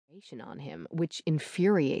determination on him, which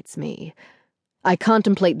infuriates me. I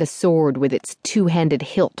contemplate the sword with its two-handed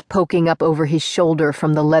hilt poking up over his shoulder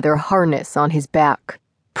from the leather harness on his back.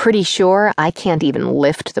 Pretty sure I can't even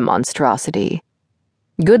lift the monstrosity.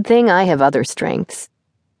 Good thing I have other strengths.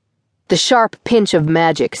 The sharp pinch of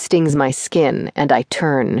magic stings my skin, and I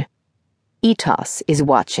turn. Etos is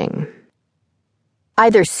watching.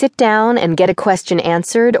 Either sit down and get a question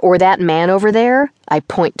answered, or that man over there, I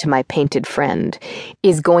point to my painted friend,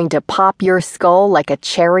 is going to pop your skull like a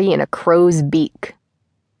cherry in a crow's beak.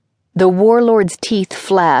 The warlord's teeth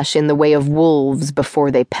flash in the way of wolves before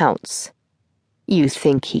they pounce. You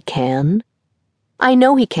think he can? I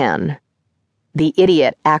know he can. The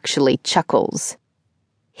idiot actually chuckles.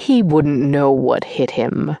 He wouldn't know what hit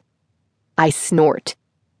him. I snort.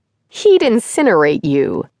 He'd incinerate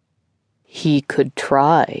you. He could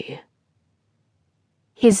try.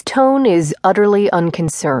 His tone is utterly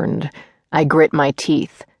unconcerned. I grit my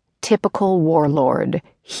teeth. Typical warlord.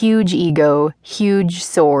 Huge ego, huge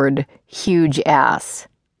sword, huge ass.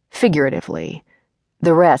 Figuratively.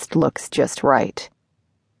 The rest looks just right.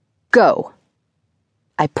 Go.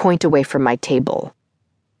 I point away from my table.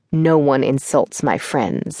 No one insults my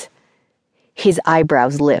friends. His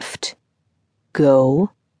eyebrows lift.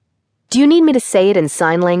 Go? Do you need me to say it in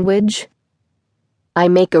sign language? I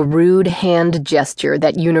make a rude hand gesture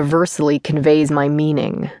that universally conveys my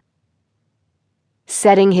meaning.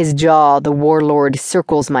 Setting his jaw, the warlord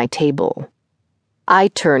circles my table. I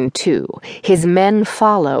turn too. His men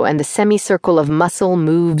follow, and the semicircle of muscle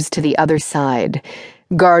moves to the other side,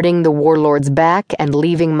 guarding the warlord's back and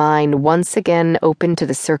leaving mine once again open to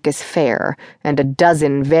the circus fair and a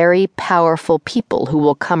dozen very powerful people who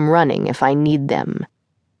will come running if I need them.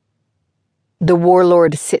 The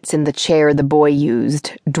warlord sits in the chair the boy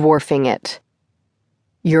used, dwarfing it.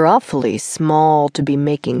 You're awfully small to be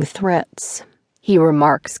making threats, he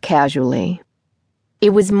remarks casually.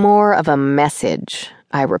 It was more of a message,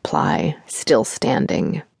 I reply, still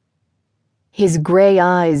standing. His gray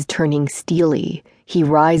eyes turning steely, he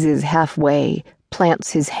rises halfway,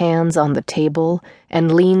 plants his hands on the table,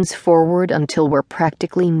 and leans forward until we're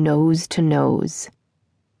practically nose to nose.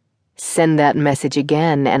 Send that message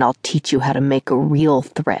again, and I'll teach you how to make a real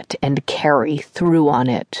threat and carry through on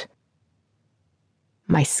it.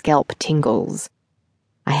 My scalp tingles.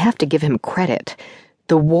 I have to give him credit.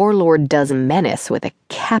 The warlord does menace with a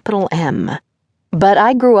capital M. But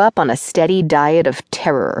I grew up on a steady diet of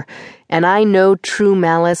terror, and I know true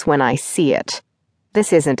malice when I see it.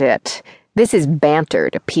 This isn't it. This is banter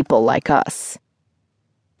to people like us.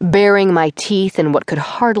 Baring my teeth in what could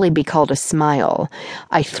hardly be called a smile,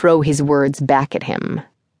 I throw his words back at him.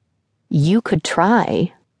 You could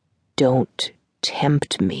try. Don't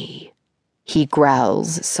tempt me, he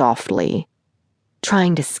growls softly.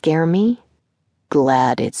 Trying to scare me?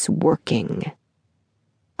 Glad it's working.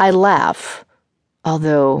 I laugh,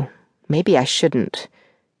 although maybe I shouldn't.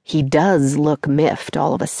 He does look miffed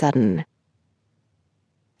all of a sudden.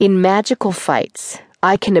 In magical fights,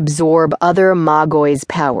 I can absorb other Magoy's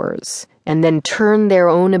powers, and then turn their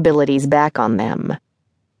own abilities back on them.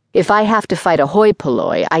 If I have to fight a hoi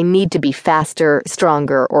polloi, I need to be faster,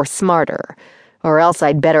 stronger, or smarter, or else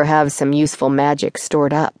I'd better have some useful magic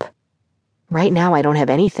stored up. Right now I don't have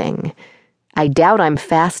anything. I doubt I'm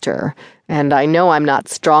faster, and I know I'm not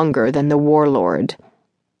stronger than the warlord.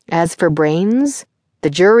 As for brains, the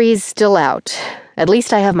jury's still out. At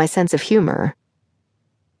least I have my sense of humor.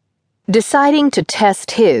 Deciding to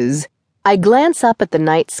test his, I glance up at the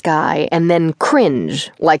night sky and then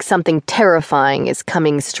cringe like something terrifying is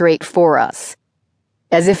coming straight for us.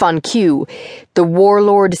 As if on cue, the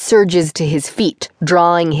warlord surges to his feet,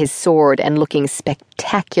 drawing his sword and looking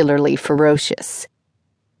spectacularly ferocious.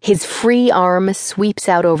 His free arm sweeps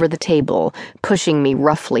out over the table, pushing me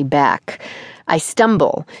roughly back. I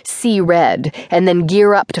stumble, see red, and then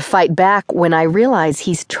gear up to fight back when I realize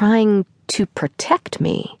he's trying to protect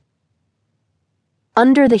me.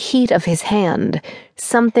 Under the heat of his hand,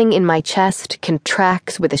 something in my chest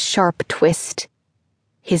contracts with a sharp twist.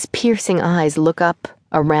 His piercing eyes look up,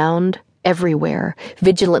 around, everywhere,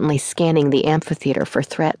 vigilantly scanning the amphitheater for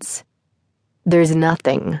threats. There's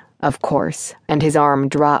nothing, of course, and his arm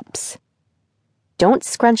drops. Don't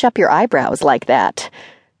scrunch up your eyebrows like that,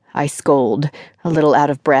 I scold, a little out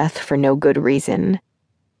of breath for no good reason.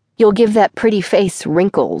 You'll give that pretty face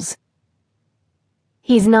wrinkles.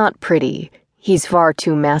 He's not pretty. He's far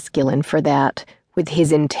too masculine for that, with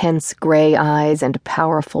his intense gray eyes and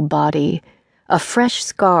powerful body. A fresh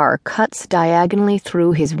scar cuts diagonally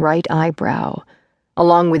through his right eyebrow.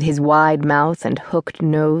 Along with his wide mouth and hooked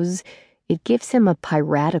nose, it gives him a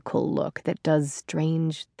piratical look that does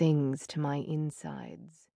strange things to my insides.